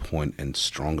on point and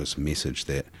strongest message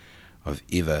that I've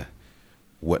ever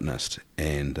witnessed.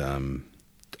 And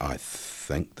I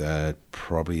think they're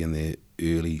probably in their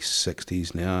early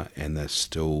 60s now, and they're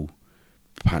still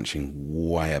punching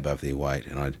way above their weight.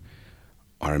 And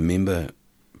I remember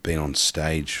being on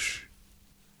stage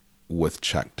with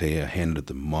Chuck D. I handed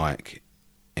the mic,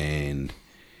 and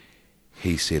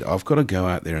he said, I've got to go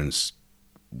out there and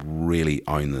really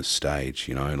own this stage,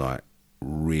 you know, like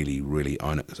really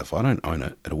own it, because if I don't own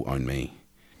it, it'll own me.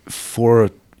 For,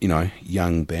 you know,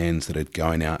 young bands that are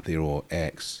going out there, or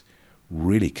acts,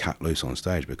 really cut loose on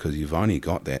stage, because you've only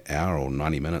got that hour or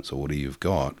 90 minutes or whatever you've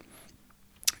got,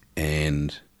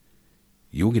 and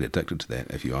you'll get addicted to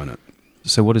that if you own it.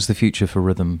 So what is the future for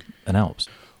Rhythm and Alps?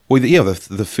 Well, yeah,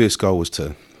 the first goal was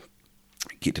to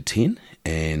get to 10,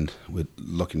 and we're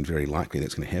looking very likely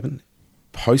that's going to happen.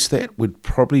 post that, we'd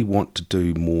probably want to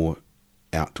do more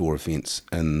outdoor events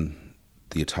in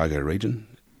the Otago region.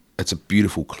 It's a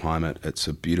beautiful climate. It's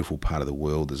a beautiful part of the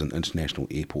world. There's an international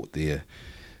airport there.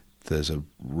 There's a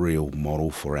real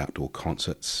model for outdoor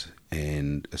concerts,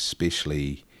 and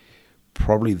especially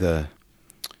probably the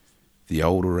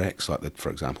older acts, like for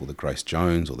example the Grace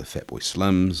Jones or the Fatboy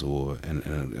Slims,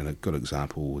 and a good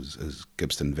example is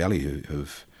Gibbston Valley,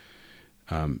 who've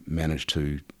managed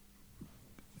to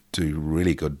do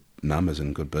really good numbers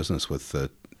and good business with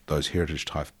those heritage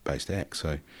type based acts.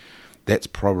 So that's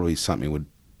probably something we'd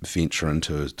venture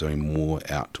into, is doing more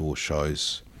outdoor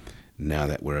shows now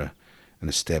that we're an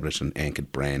established and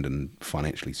anchored brand and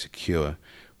financially secure.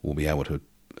 We'll be able to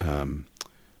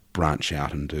branch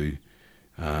out and do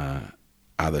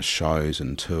other shows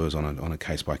and tours on a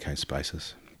case by case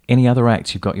basis. Any other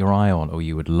acts you've got your eye on, or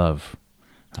you would love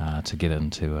to get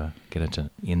into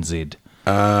NZ?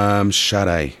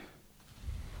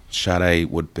 Sade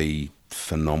would be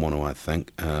phenomenal, I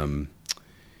think.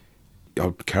 I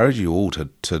would encourage you all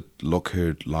to look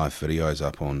her live videos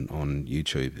up on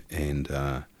YouTube,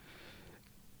 and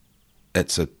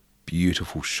it's a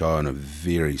beautiful show and a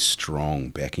very strong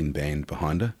backing band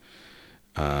behind her,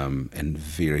 and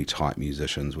very tight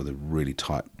musicians with a really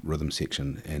tight rhythm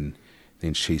section, and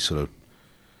then she sort of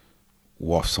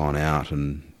wafts on out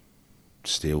and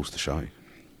steals the show.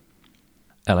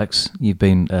 Alex, you've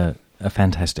been a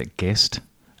fantastic guest.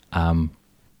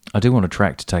 I do want a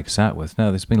track to take us out with. Now,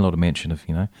 there's been a lot of mention of,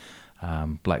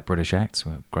 Black British acts,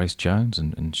 Grace Jones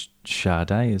and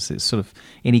Sade. Is there sort of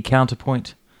any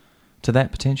counterpoint to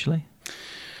that potentially?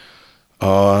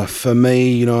 For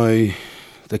me,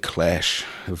 the Clash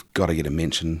have got to get a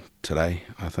mention today,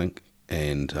 I think,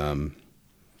 and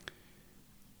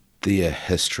their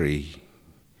history,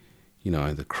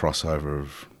 the crossover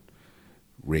of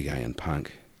reggae and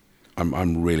punk.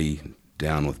 I'm really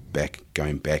down with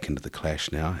going back into the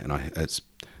Clash now, and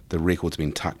the record's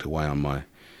been tucked away on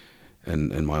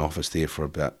in my office there for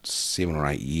about 7 or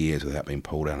 8 years without being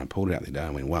pulled out. I pulled it out the other day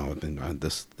and went, wow,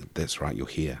 that's right, you're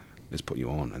here. Let's put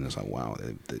you on. And it's like, wow,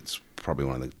 it's probably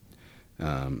one of the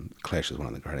Clash is one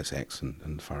of the greatest acts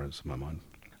in far as my mind.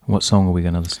 What song are we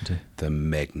going to listen to? The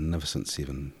Magnificent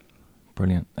Seven.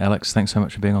 Brilliant. Alex, thanks so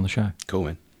much for being on the show. Cool,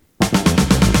 man.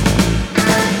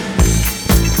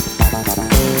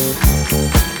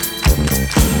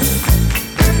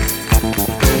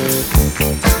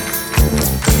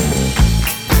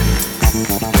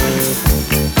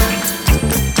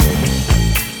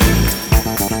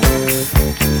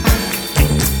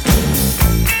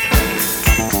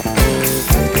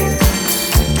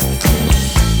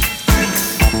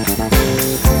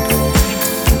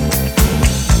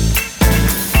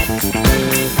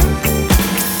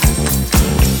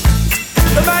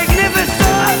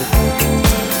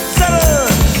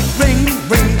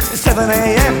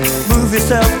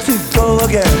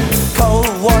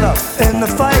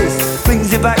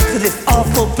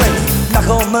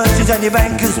 And your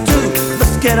bankers too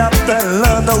must get up and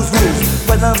learn those rules.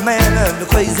 Weatherman and the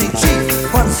crazy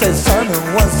chief, one says sun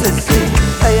and one says sea.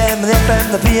 AM, the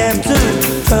FM, the PM too,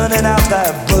 turning out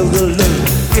that boogaloo.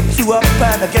 Get you up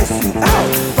and I guess you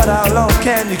out, but how long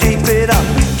can you keep it up?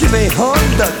 Give me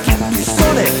Honda, give me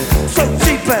Sony, so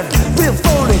cheap and real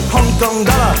phony. Hong Kong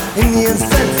dollar, Indian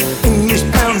cents, English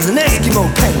pounds and Eskimo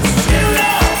pence. You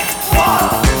know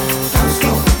what? Don't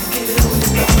stop, get it on the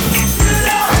go. You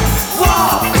know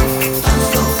what?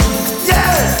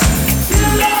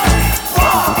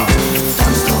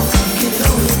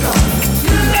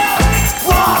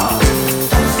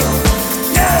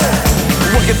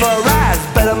 For a rise,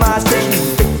 better my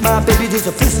station. Take my baby to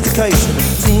sophistication.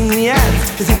 Seen the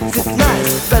ads, cause it's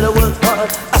nice. Better work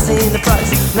hard, I seen the price.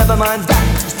 Never mind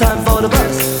that, it's time for the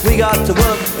bus. We got to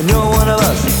work, and you're one of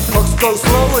us. Clocks go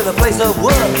slow in a place of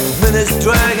work. Minutes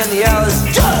drag and the hours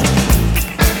judge.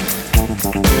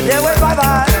 Yeah, wait,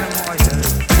 bye-bye.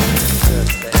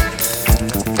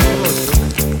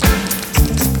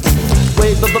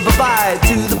 Wait, bye-bye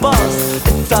to the boss.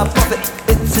 It's our profit,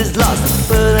 it's his loss.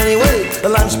 But anyway, the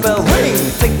lunch bell ring.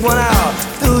 Take 1 hour,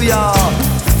 do your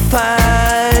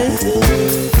fine.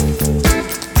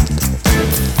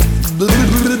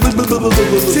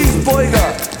 Chief Boyga.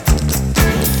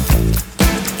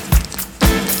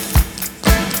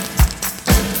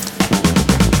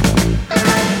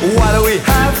 What do we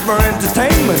have for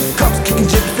entertainment? Cops kicking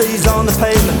gypsies on the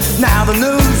pavement. Now the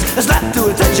news has slapped to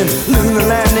attention. Lunar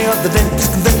landing of the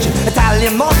dentist convention.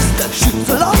 Italian mobster shoots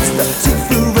a lobster.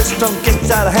 Seafood restaurant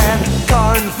gets out of hand.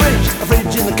 Car in the fridge, a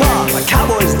fridge in the car. Like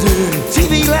cowboys do in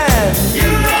TV land. You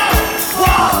know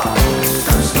what?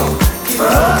 Don't stop, keep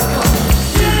it up.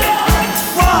 You know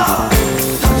what?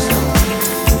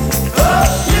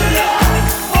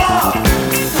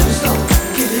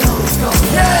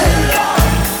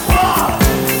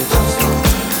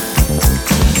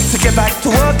 to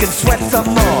work and sweat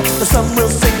some more. The sun will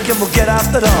sink and we'll get out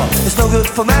the door. It's no good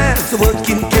for man to work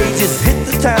in cages. Hit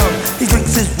the town, he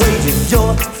drinks his wages.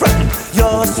 You're fretting,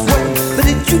 you're sweating, but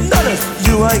did you notice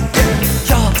you ain't getting?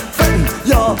 You're fretting,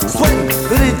 you're sweating,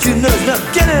 but did you notice not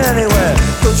getting anywhere?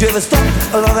 Don't you ever stop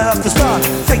long enough to start?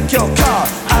 Take your car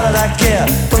out of that gear.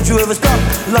 Don't you ever stop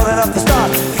long enough to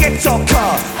start? Get your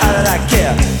car out of that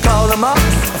gear. Karl Marx,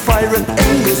 Friedrich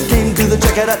Engels came to the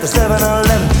checkout at the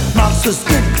 7-Eleven. Marx was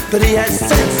good, but he had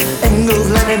sense. Engels,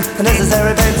 Lenin, the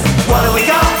necessary bends. What do we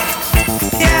got?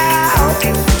 Yeah.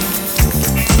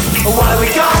 What do we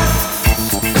got?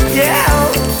 Yeah.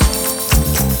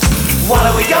 What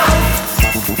do we got?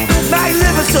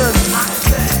 Magnificent.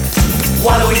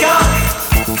 What do we got?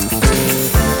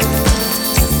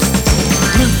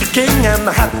 Luther King and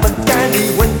Mahatma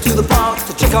Gandhi went to the park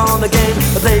to check on the game,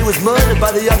 but they was murdered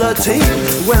by the other team,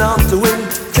 who went on to win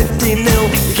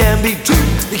 15-0. You can be true,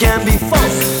 you can be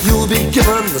false, you'll be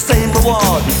given the same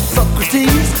reward.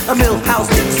 Socrates and Milhouse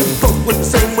Dixon both went the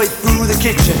same way through the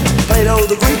kitchen. Plato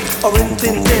the Greek or Rin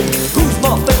Tin Tin, who's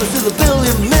more famous to the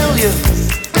billion millions?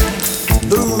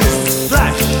 Who's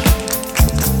Flash?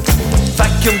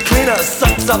 Vacuum cleaner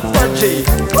sucks up budgie.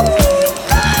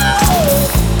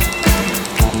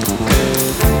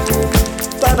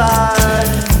 Bye-bye.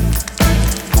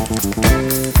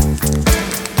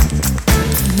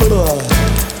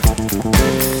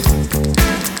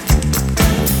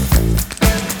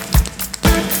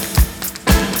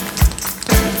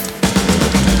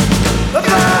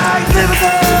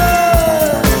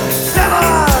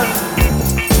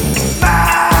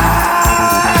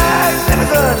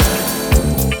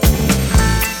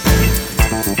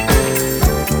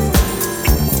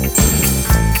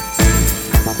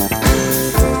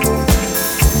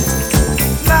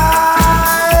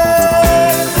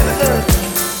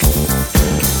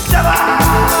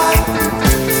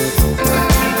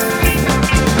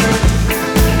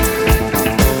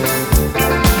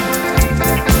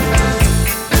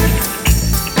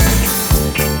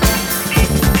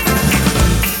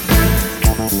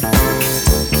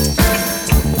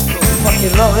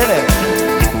 Long, isn't it?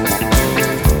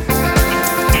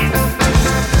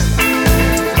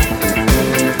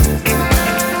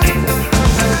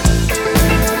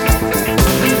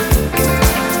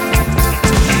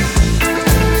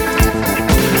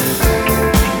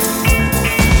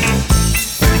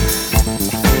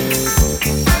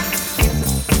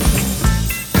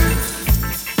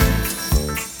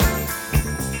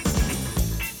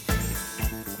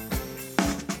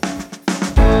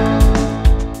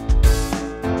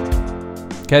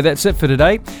 Okay, that's it for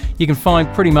today. You can find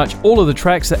pretty much all of the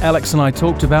tracks that Alex and I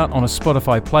talked about on a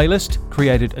Spotify playlist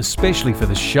created especially for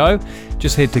this show.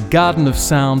 Just head to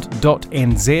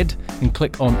gardenofsound.nz and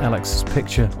click on Alex's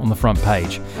picture on the front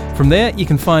page. From there, you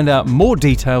can find out more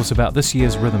details about this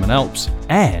year's Rhythm and Alps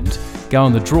and go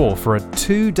on the draw for a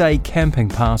 2-day camping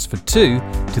pass for 2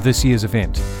 to this year's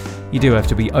event. You do have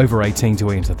to be over 18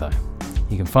 to enter though.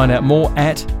 You can find out more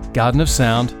at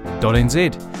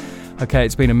gardenofsound.nz. Okay,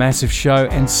 it's been a massive show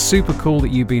and super cool that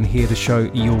you've been here to show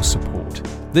your support.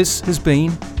 This has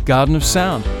been Garden of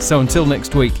Sound. So until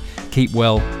next week, keep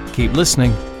well, keep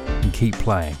listening and keep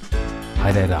playing.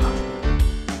 Haere rā.